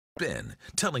spin,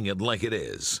 telling it like it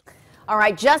is. All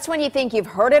right, just when you think you've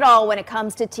heard it all when it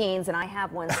comes to teens, and I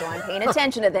have one, so I'm paying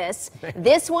attention to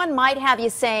this one might have you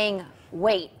saying,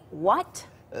 wait, what?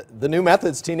 The new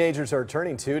methods teenagers are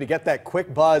turning to get that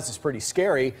quick buzz is pretty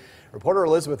scary. Reporter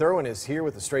Elizabeth Irwin is here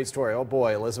with a straight story. Oh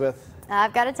boy, Elizabeth.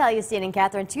 I've got to tell you, Steen and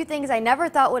Catherine, two things I never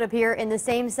thought would appear in the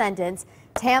same sentence: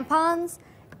 tampons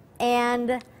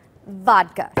and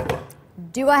vodka.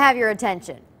 Do I have your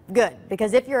attention? Good,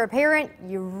 because if you're a parent,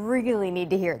 you really need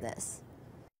to hear this.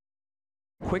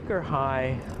 Quicker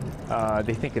high,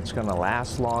 they think it's going to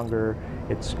last longer,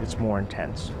 it's more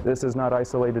intense. This is not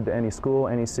isolated to any school,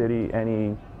 any city,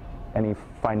 any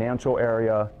financial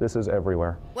area. This is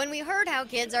everywhere. When we heard how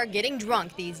kids are getting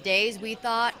drunk these days, we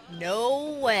thought,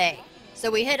 no way. So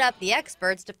we hit up the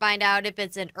experts to find out if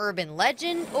it's an urban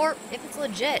legend or if it's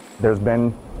legit. There's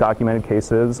been documented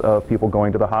cases of people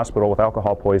going to the hospital with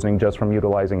alcohol poisoning just from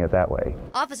utilizing it that way.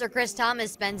 Officer Chris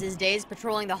Thomas spends his days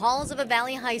patrolling the halls of a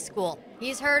Valley high school.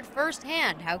 He's heard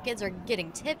firsthand how kids are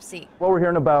getting tipsy. What we're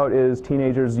hearing about is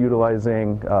teenagers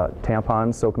utilizing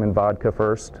tampons, soak them in vodka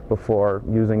first before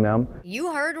using them.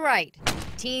 You heard right.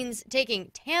 Teens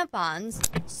taking tampons,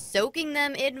 soaking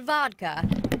them in vodka,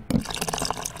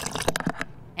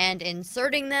 and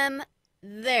inserting them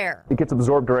there. It gets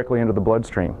absorbed directly into the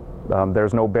bloodstream.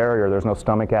 There's no barrier, there's no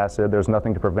stomach acid, there's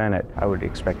nothing to prevent it. I would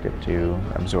expect it to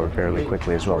absorb fairly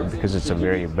quickly as well because it's a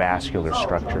very vascular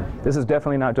structure. This is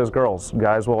definitely not just girls.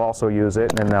 Guys will also use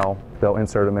it, and they'll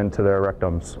insert them into their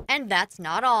rectums. And that's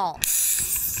not all.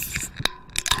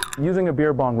 Using a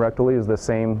beer bong rectally is the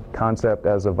same concept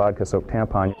as a vodka-soaked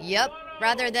tampon. Yep,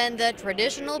 rather than the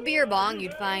traditional beer bong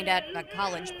you'd find at a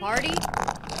college party,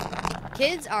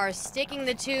 kids are sticking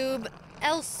the tube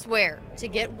elsewhere to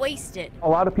get wasted. A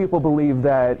lot of people believe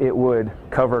that it would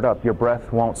cover it up. Your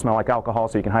breath won't smell like alcohol,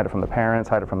 so you can hide it from the parents,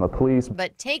 hide it from the police.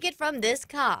 But take it from this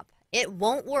cop, it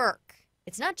won't work.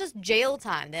 It's not just jail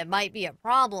time that might be a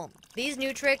problem. These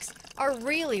new tricks are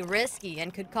really risky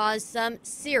and could cause some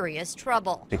serious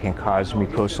trouble. It can cause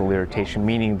mucosal irritation,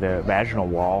 meaning the vaginal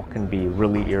wall can be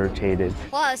really irritated.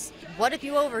 Plus, what if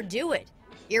you overdo it?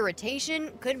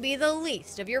 Irritation could be the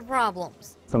least of your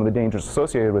problems. Some of the dangers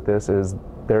associated with this is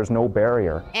there's no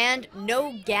barrier. And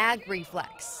no gag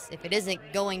reflex. If it isn't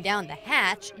going down the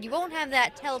hatch, you won't have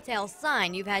that telltale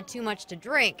sign you've had too much to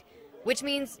drink, which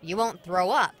means you won't throw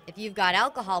up. If you've got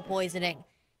alcohol poisoning,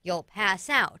 you'll pass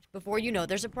out before you know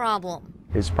there's a problem.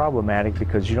 It's problematic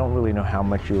because you don't really know how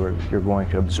much you're going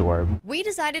to absorb. We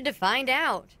decided to find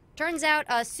out. Turns out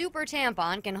a super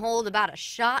tampon can hold about a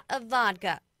shot of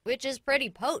vodka, which is pretty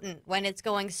potent when it's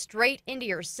going straight into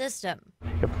your system.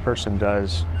 If a person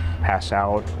does pass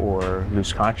out or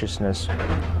lose consciousness,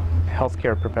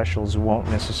 healthcare professionals won't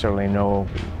necessarily know,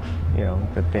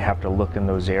 that they have to look in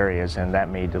those areas, and that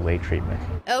may delay treatment.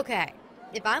 Okay,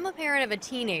 if I'm a parent of a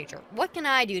teenager, what can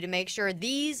I do to make sure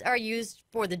these are used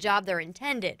for the job they're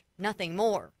intended, nothing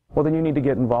more? Well, then you need to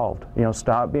get involved.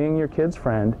 Stop being your kid's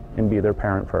friend and be their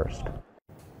parent first.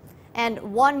 And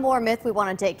one more myth we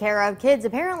want to take care of. Kids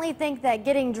apparently think that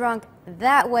getting drunk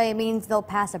that way means they'll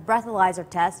pass a breathalyzer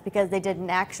test because they didn't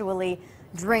actually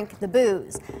drink the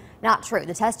booze. Not true.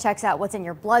 The test checks out what's in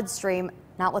your bloodstream,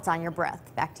 not what's on your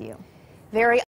breath. Back to you. Very